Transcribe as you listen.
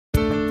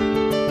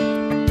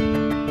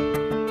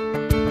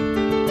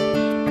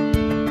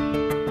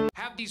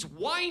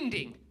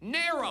winding,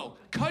 narrow,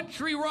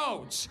 country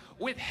roads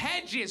with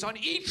hedges on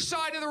each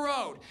side of the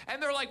road.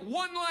 And they're like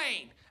one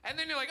lane. And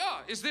then you're like,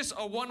 oh, is this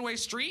a one-way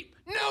street?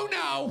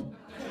 No.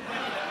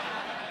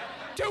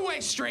 Two-way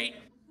street.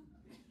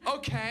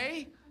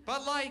 Okay,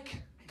 but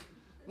like,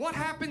 what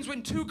happens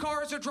when two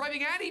cars are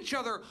driving at each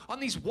other on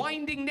these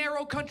winding,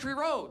 narrow country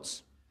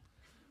roads?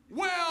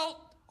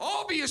 Well,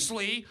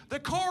 obviously, the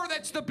car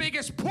that's the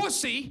biggest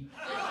pussy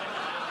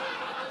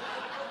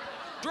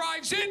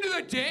drives into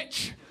the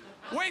ditch,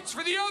 waits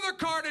for the other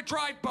car to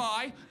drive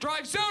by,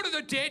 drives out of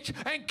the ditch,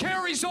 and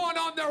carries on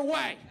their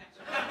way.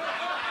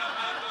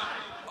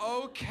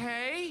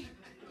 Okay.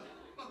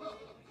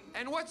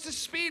 And what's the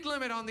speed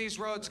limit on these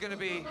roads gonna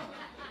be?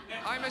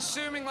 I'm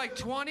assuming like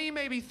 20,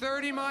 maybe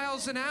 30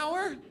 miles an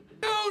hour?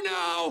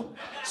 No,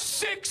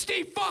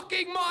 60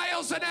 fucking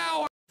miles an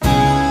hour!